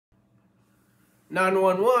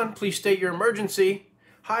911, please state your emergency.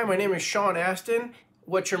 Hi, my name is Sean Astin.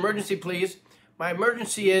 What's your emergency, please? My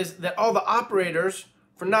emergency is that all the operators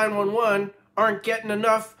for 911 aren't getting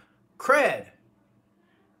enough cred.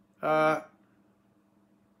 Then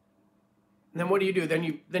what do you do? Then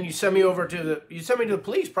you send me over to the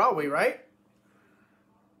police, probably, right?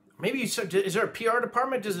 Maybe you said, is there a PR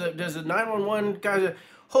department? Does the 911 guys?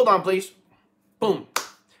 Hold on, please. Boom.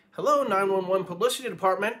 Hello, 911 publicity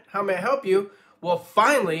department. How may I help you? Well,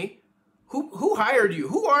 finally, who hired you?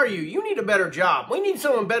 Who are you? You need a better job. We need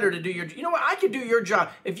someone better to do your. You know what? I could do your job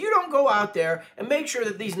if you don't go out there and make sure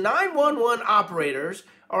that these 911 operators,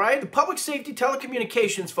 all right, the public safety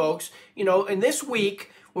telecommunications folks, you know, in this week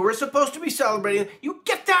where we're supposed to be celebrating, you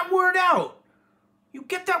get that word out. You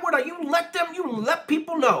get that word out. You let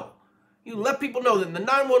people know. You let people know that the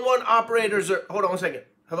 911 operators are. Hold on one second.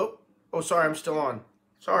 Hello? Oh, sorry, I'm still on.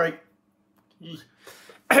 Sorry.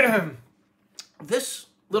 This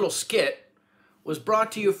little skit was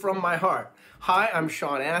brought to you from my heart. Hi, I'm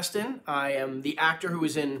Sean Astin. I am the actor who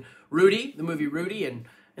was in Rudy, the movie Rudy, and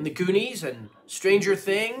the Goonies, and Stranger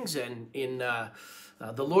Things, and in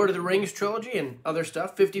the Lord of the Rings trilogy, and other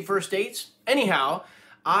stuff, 50 First Dates. Anyhow,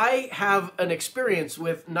 I have an experience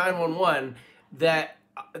with 911 that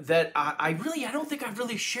I don't think I've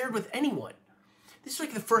really shared with anyone. This is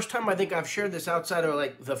like the first time I think I've shared this outside of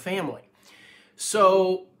like the family.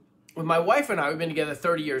 So with my wife and I, we've been together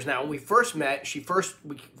 30 years now. When we first met,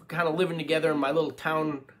 we kind of living together in my little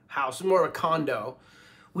townhouse, more of a condo.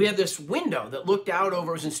 We had this window that looked out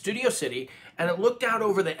over, it was in Studio City, and it looked out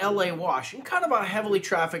over the LA Wash, in kind of a heavily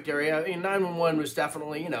trafficked area. I mean, 911 was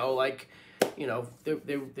definitely,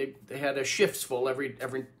 they had a shifts full every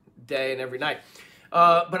day and every night.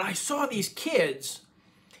 But I saw these kids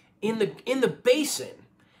in the basin,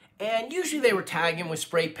 and usually they were tagging with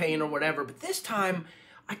spray paint or whatever, but this time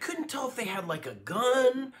I couldn't tell if they had like a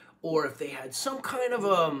gun or if they had some kind of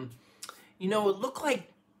it looked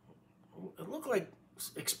like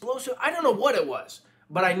explosive. I don't know what it was,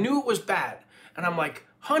 but I knew it was bad. And I'm like,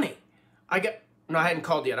 honey, I hadn't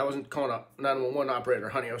called yet. I wasn't calling a 911 operator,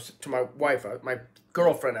 honey. I was to my wife, my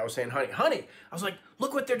girlfriend. I was saying, honey. I was like,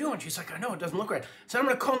 look what they're doing. She's like, I know, it doesn't look right. So I'm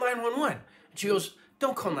going to call 911. And she goes,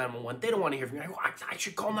 don't call 911. They don't want to hear from you. I go, I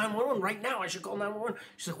should call 911 right now. I should call 911.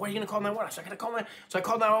 She's like, why are you going to call 911? I said, I got to call 911. So I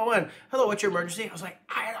called 911. Hello, what's your emergency? I was like,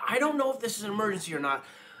 I don't know if this is an emergency or not,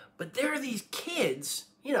 but there are these kids,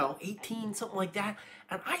 18, something like that,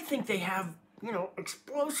 and I think they have,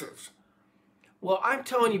 explosives. Well, I'm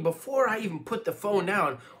telling you, before I even put the phone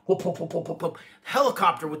down, whoop, whoop, whoop, whoop, whoop, whoop,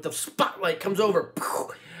 helicopter with the spotlight comes over,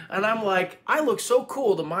 and I'm like, I look so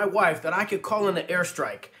cool to my wife that I could call in an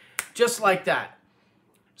airstrike, just like that.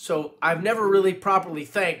 So I've never really properly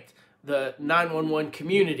thanked the 911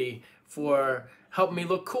 community for helping me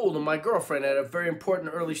look cool to my girlfriend at a very important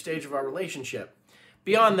early stage of our relationship.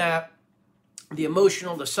 Beyond that, the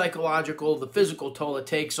emotional, the psychological, the physical toll it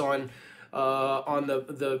takes on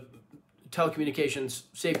the telecommunications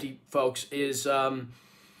safety folks is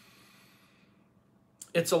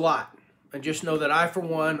it's a lot. And just know that I, for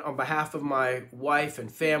one, on behalf of my wife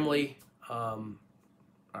and family,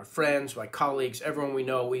 our friends, my colleagues, everyone we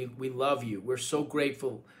know, we love you. We're so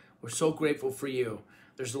grateful. We're so grateful for you.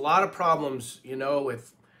 There's a lot of problems,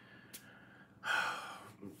 with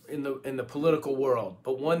in the political world,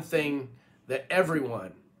 but one thing that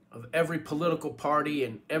everyone of every political party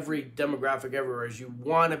and every demographic everywhere is you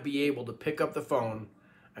want to be able to pick up the phone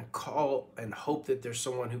and call and hope that there's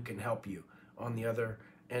someone who can help you on the other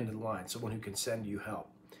end of the line, someone who can send you help.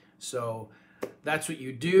 So that's what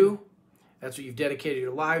you do. That's what you've dedicated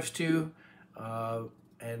your lives to.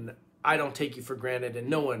 And I don't take you for granted, and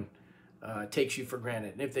no one takes you for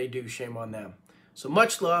granted. And if they do, shame on them. So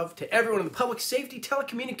much love to everyone in the public safety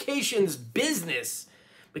telecommunications business,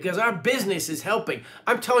 because our business is helping.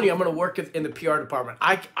 I'm telling you, I'm going to work in the PR department.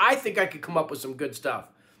 I think I could come up with some good stuff.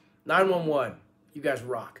 911, you guys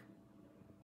rock.